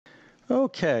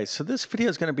Okay, so this video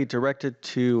is going to be directed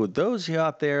to those of you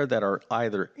out there that are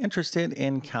either interested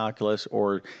in calculus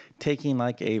or taking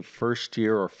like a first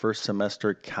year or first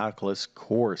semester calculus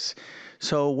course.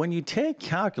 So when you take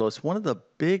calculus, one of the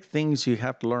big things you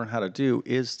have to learn how to do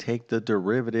is take the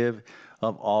derivative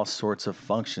of all sorts of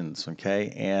functions,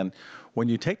 okay? And when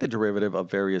you take the derivative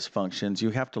of various functions,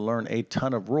 you have to learn a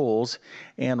ton of rules.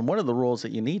 And one of the rules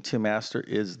that you need to master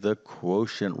is the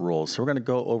quotient rule. So we're going to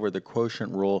go over the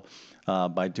quotient rule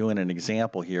by doing an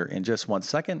example here in just 1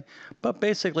 second. But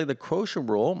basically the quotient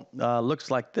rule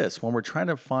looks like this. When we're trying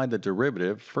to find the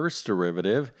derivative, first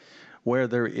derivative, where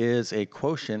there is a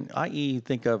quotient, i.e.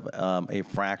 think of a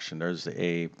fraction. There's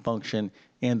a function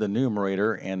in the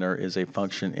numerator and there is a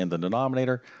function in the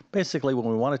denominator. Basically, when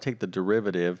we want to take the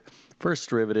derivative, first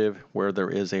derivative, where there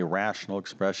is a rational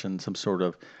expression, some sort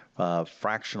of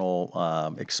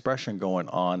fractional expression going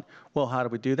on, well, how do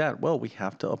we do that? Well, we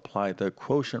have to apply the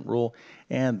quotient rule,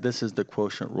 and this is the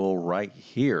quotient rule right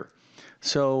here.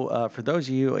 So for those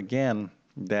of you, again,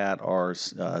 that are,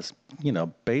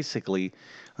 basically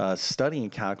studying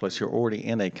calculus, you're already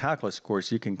in a calculus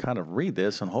course, you can kind of read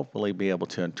this and hopefully be able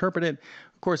to interpret it.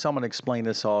 Of course, I'm going to explain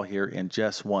this all here in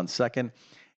just 1 second.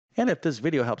 And if this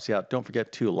video helps you out, don't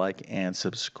forget to like and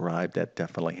subscribe. That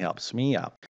definitely helps me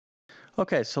out.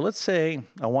 Okay, so let's say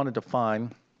I wanted to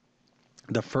find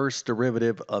the first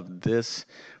derivative of this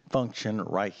function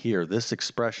right here, this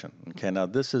expression. Okay, now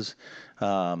this is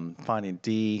finding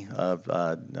d of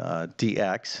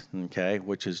dx, okay,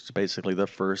 which is basically the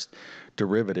first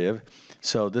derivative.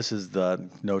 So this is the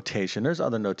notation. There's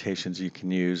other notations you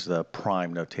can use, the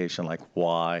prime notation like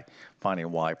y,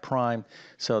 finding y prime.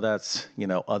 So that's,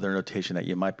 other notation that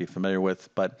you might be familiar with.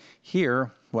 But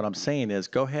here, what I'm saying is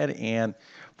go ahead and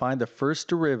find the first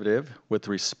derivative with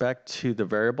respect to the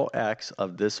variable x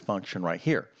of this function right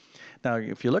here. Now,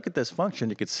 if you look at this function,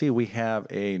 you can see we have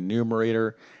a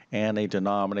numerator and a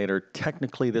denominator.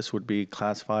 Technically, this would be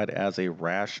classified as a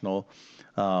rational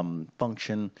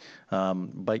function,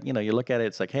 but you look at it,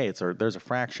 it's like, hey, there's a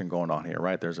fraction going on here,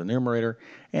 right? There's a numerator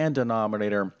and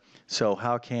denominator. So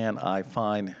how can I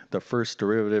find the first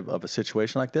derivative of a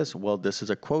situation like this? Well, this is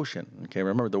a quotient. Okay,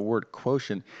 remember the word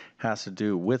quotient has to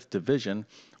do with division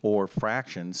or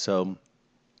fraction. So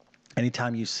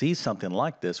anytime you see something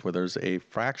like this where there's a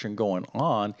fraction going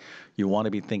on, you want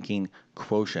to be thinking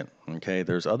quotient. Okay,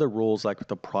 there's other rules like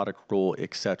the product rule,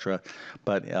 etc.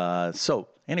 But so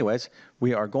anyways,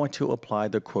 we are going to apply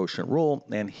the quotient rule,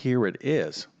 and here it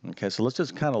is. Okay, so let's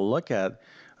just kind of look at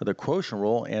the quotient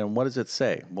rule, and what does it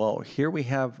say? Well, here we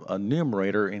have a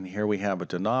numerator and here we have a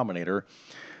denominator.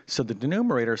 So the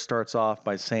numerator starts off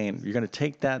by saying you're going to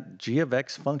take that g of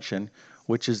x function,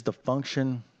 which is the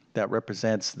function that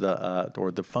represents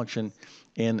the function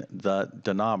in the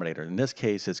denominator. In this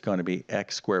case, it's going to be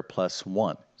x squared plus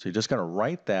 1. So you're just going to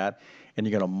write that, and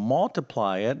you're going to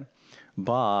multiply it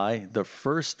by the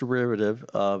first derivative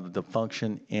of the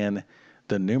function in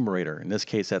the numerator. In this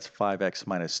case, that's 5x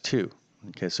minus 2.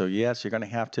 Okay, so yes, you're going to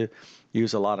have to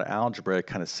use a lot of algebra to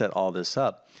kind of set all this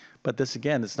up. But this,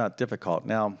 again, it's not difficult.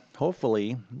 Now,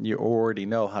 hopefully, you already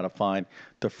know how to find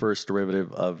the first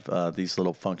derivative of these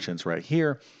little functions right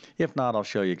here. If not, I'll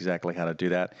show you exactly how to do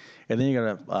that. And then you're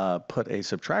going to put a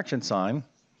subtraction sign.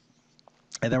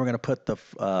 And then we're going to put the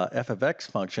f of x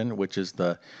function, which is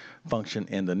the function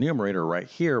in the numerator right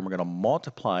here. And we're going to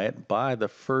multiply it by the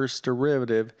first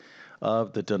derivative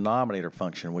of the denominator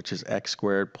function, which is x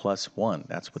squared plus 1.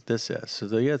 That's what this is. So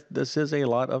this is a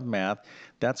lot of math.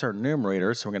 That's our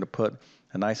numerator. So we're going to put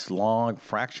a nice long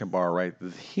fraction bar right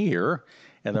here.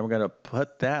 And then we're going to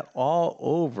put that all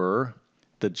over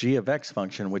the g of x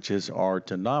function, which is our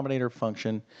denominator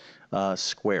function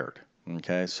squared.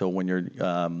 Okay, so when you're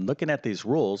looking at these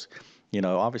rules,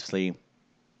 obviously,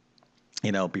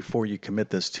 before you commit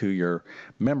this to your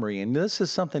memory, and this is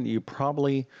something that you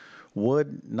probably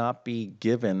would not be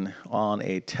given on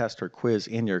a test or quiz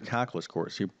in your calculus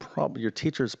course. Your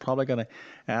teacher is probably going to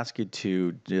ask you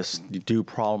to just do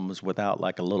problems without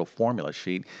like a little formula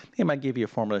sheet. They might give you a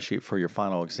formula sheet for your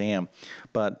final exam,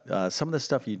 but some of the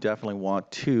stuff you definitely want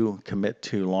to commit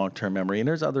to long-term memory. And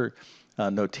there's other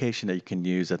notation that you can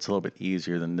use that's a little bit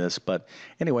easier than this. But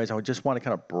anyways, I would just want to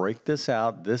kind of break this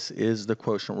out. This is the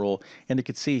quotient rule. And you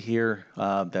can see here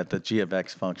that the g of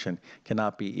x function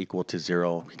cannot be equal to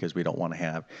 0 because we don't want to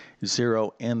have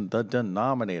 0 in the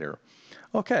denominator.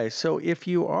 Okay, so if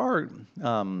you are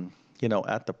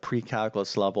at the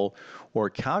pre-calculus level or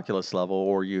calculus level,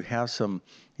 or you have some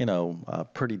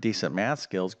pretty decent math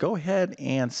skills, go ahead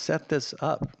and set this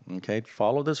up. Okay,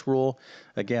 follow this rule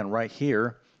again right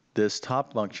here. This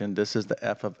top function, this is the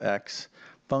f of x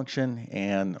function,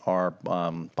 and our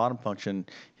bottom function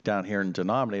down here in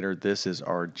denominator, this is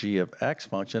our g of x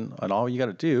function, and all you got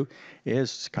to do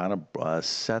is kind of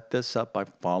set this up by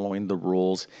following the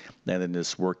rules and then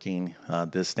just working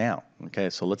this down. Okay,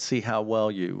 so let's see how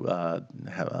well you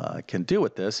can do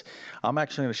with this. I'm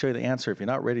actually going to show you the answer. If you're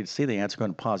not ready to see the answer, go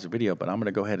ahead and pause the video, but I'm going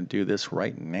to go ahead and do this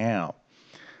right now.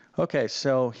 Okay,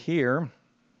 so here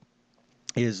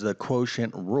is the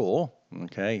quotient rule.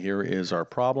 Okay, here is our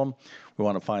problem. We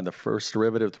want to find the first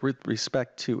derivative with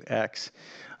respect to x,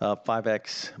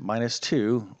 5x minus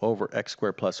 2 over x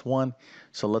squared plus 1.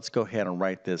 So let's go ahead and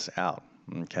write this out.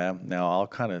 Okay, now I'll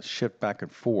kind of shift back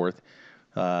and forth.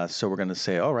 So we're going to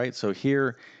say, all right, so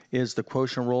here is the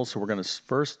quotient rule. So we're going to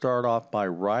first start off by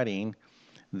writing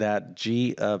that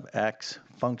g of x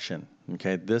function.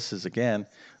 Okay, this is, again,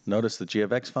 notice the g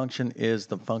of x function is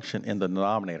the function in the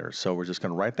denominator. So we're just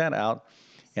going to write that out,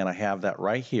 and I have that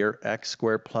right here, x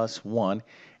squared plus 1,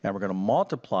 and we're going to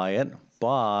multiply it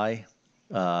by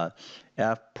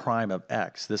f prime of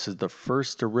x. This is the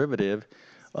first derivative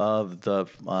of the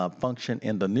function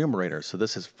in the numerator. So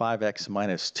this is 5x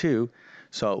minus 2.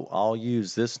 So I'll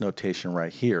use this notation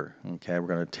right here. Okay, we're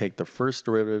going to take the first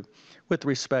derivative with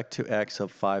respect to x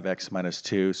of 5x minus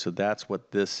 2. So that's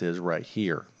what this is right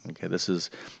here. Okay, this is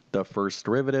the first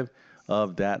derivative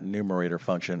of that numerator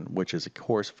function, which is, of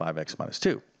course, 5x minus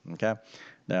 2. Okay,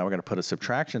 now we're going to put a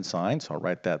subtraction sign, so I'll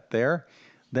write that there.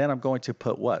 Then I'm going to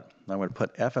put what? I'm going to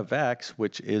put f of x,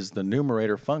 which is the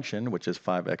numerator function, which is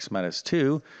 5x minus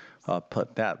 2. I'll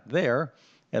put that there.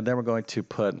 And then we're going to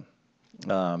put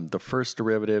the first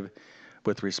derivative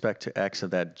with respect to x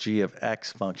of that g of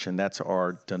x function. That's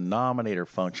our denominator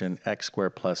function, x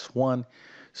squared plus 1.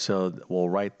 So we'll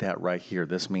write that right here.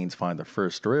 This means find the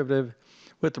first derivative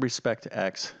with respect to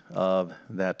x of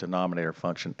that denominator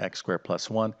function, x squared plus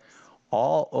 1,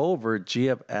 all over g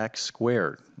of x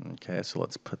squared. Okay, so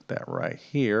let's put that right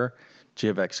here. G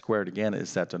of x squared, again,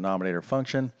 is that denominator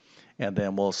function, and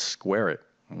then we'll square it.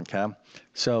 Okay,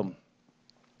 so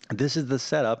this is the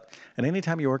setup, and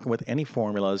anytime you're working with any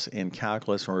formulas in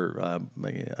calculus or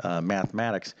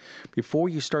mathematics, before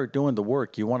you start doing the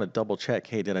work, you want to double check,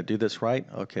 hey, did I do this right?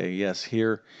 Okay, yes,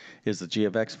 here is the g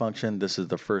of x function. This is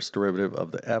the first derivative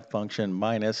of the f function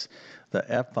minus the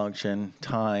f function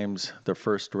times the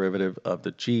first derivative of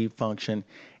the g function,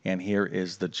 and here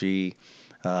is the g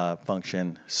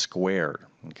function squared.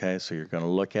 Okay, so you're going to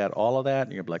look at all of that,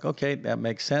 and you're like, okay, that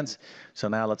makes sense. So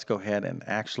now let's go ahead and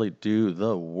actually do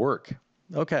the work.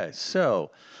 Okay,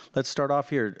 so let's start off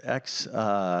here, x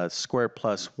squared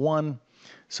plus 1.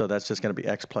 So that's just going to be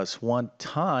x plus 1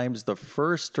 times the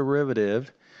first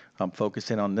derivative, I'm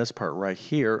focusing on this part right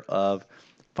here, of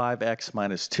 5x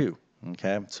minus 2.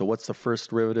 Okay, so what's the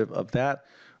first derivative of that?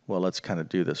 Well, let's kind of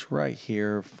do this right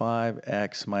here,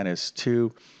 5x minus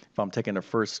 2. If I'm taking the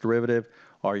first derivative,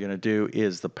 all you're going to do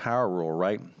is the power rule,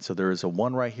 right? So there is a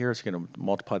 1 right here, so you're going to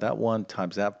multiply that 1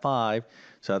 times that 5.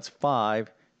 So that's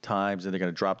 5 times, and they're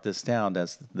going to drop this down.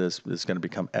 This is going to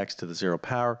become x to the 0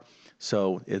 power.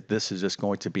 So this is just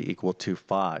going to be equal to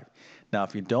 5. Now,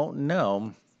 if you don't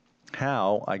know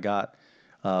how I got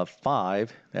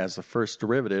 5 as the first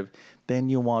derivative, then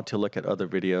you want to look at other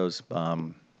videos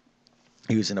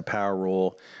using a power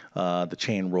rule, the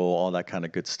chain rule, all that kind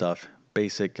of good stuff.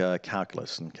 Basic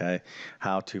calculus, okay,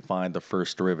 how to find the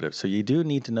first derivative. So you do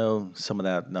need to know some of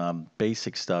that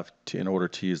basic stuff in order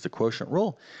to use the quotient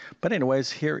rule. But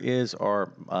anyways, here is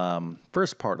our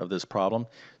first part of this problem.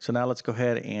 So now let's go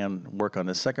ahead and work on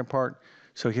the second part.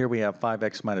 So here we have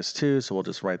 5x minus 2, so we'll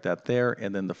just write that there.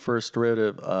 And then the first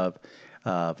derivative of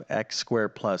x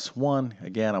squared plus 1.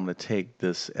 Again, I'm going to take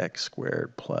this x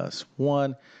squared plus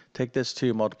 1. Take this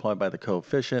 2, multiply by the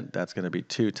coefficient. That's going to be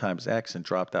 2 times x, and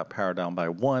drop that power down by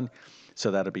 1.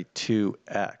 So that'll be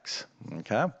 2x.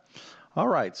 Okay? All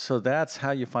right, so that's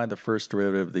how you find the first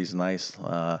derivative of these nice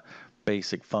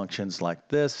basic functions like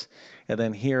this. And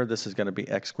then here, this is going to be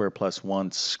x squared plus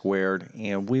 1 squared.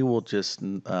 And we will just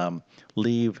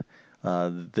leave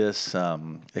this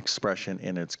expression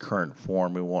in its current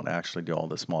form. We won't actually do all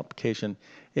this multiplication.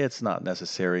 It's not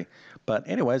necessary. But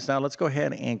anyways, now let's go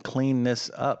ahead and clean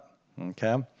this up.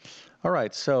 Okay. All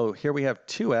right, so here we have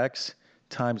 2x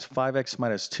times 5x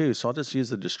minus 2. So I'll just use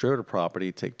the distributive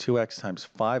property, take 2x times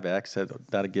 5x.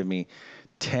 That'll give me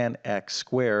 10x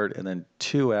squared, and then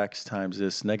 2x times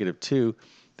this negative 2,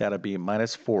 that'll be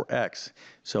minus 4x.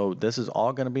 So this is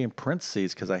all going to be in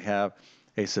parentheses because I have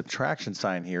a subtraction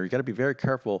sign here. You got to be very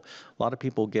careful. A lot of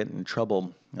people get in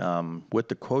trouble with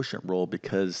the quotient rule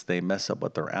because they mess up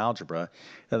with their algebra.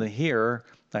 And then here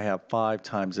I have 5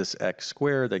 times this x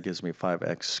squared. That gives me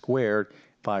 5x squared.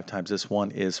 5 times this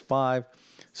one is 5.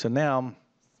 So now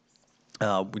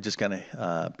we're just going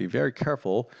to be very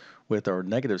careful with our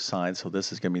negative sign. So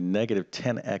this is going to be negative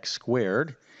 10x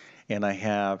squared. And I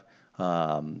have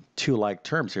two like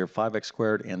terms here, 5x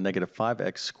squared and negative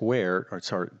 5x squared, or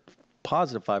sorry,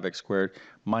 positive 5x squared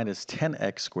minus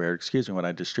 10x squared. Excuse me, when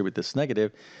I distribute this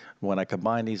negative, when I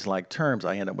combine these like terms,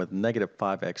 I end up with negative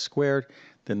 5x squared.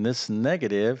 Then this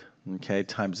negative, okay,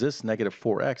 times this negative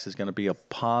 4x is going to be a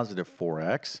positive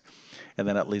 4x. And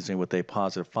then that leaves me with a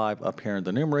positive 5 up here in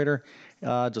the numerator.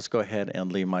 Just go ahead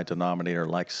and leave my denominator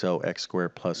like so, x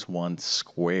squared plus 1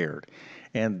 squared.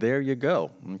 And there you go.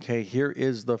 Okay, here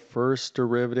is the first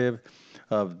derivative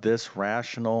of this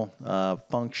rational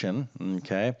function,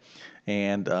 okay?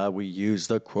 And we use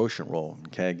the quotient rule,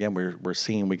 okay? Again, we're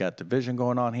seeing we got division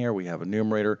going on here. We have a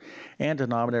numerator and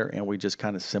denominator, and we just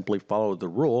kind of simply follow the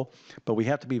rule. But we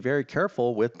have to be very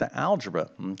careful with the algebra,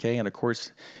 okay? And of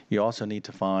course, you also need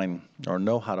to find or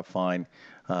know how to find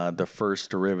the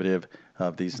first derivative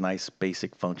of these nice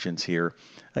basic functions here.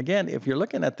 Again, if you're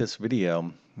looking at this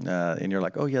video and you're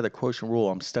like, oh yeah, the quotient rule,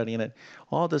 I'm studying it,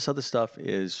 all this other stuff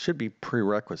should be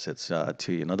prerequisites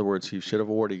to you. In other words, you should have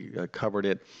already covered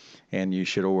it and you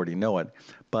should already know it.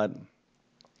 But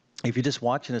if you're just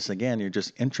watching this again, you're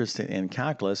just interested in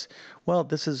calculus, well,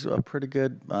 this is a pretty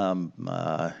good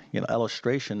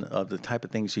illustration of the type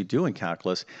of things you do in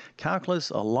calculus.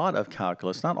 Calculus, a lot of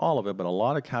calculus, not all of it, but a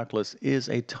lot of calculus is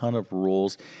a ton of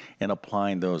rules and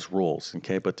applying those rules,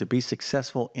 okay? But to be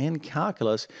successful in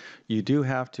calculus, you do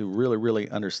have to really,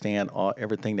 really understand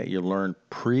everything that you learned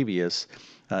previous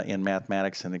in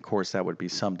mathematics, and of course that would be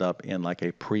summed up in like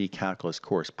a pre-calculus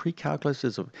course. Pre-calculus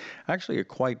is actually a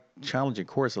quite challenging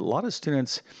course. A lot of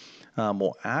students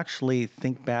will actually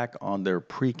think back on their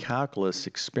pre-calculus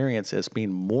experience as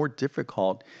being more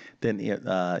difficult than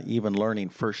even learning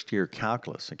first-year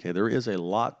calculus. Okay, there is a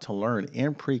lot to learn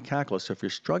in pre-calculus. So if you're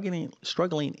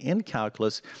struggling in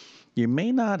calculus, you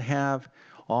may not have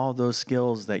all those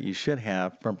skills that you should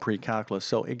have from pre-calculus.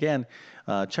 So again,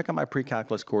 check out my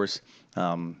pre-calculus course.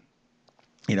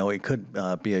 It could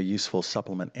be a useful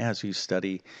supplement as you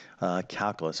study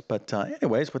calculus. But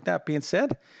anyways, with that being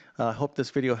said, I hope this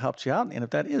video helped you out. And if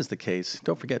that is the case,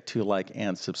 don't forget to like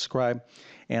and subscribe.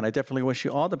 And I definitely wish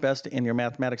you all the best in your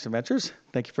mathematics adventures.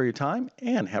 Thank you for your time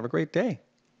and have a great day.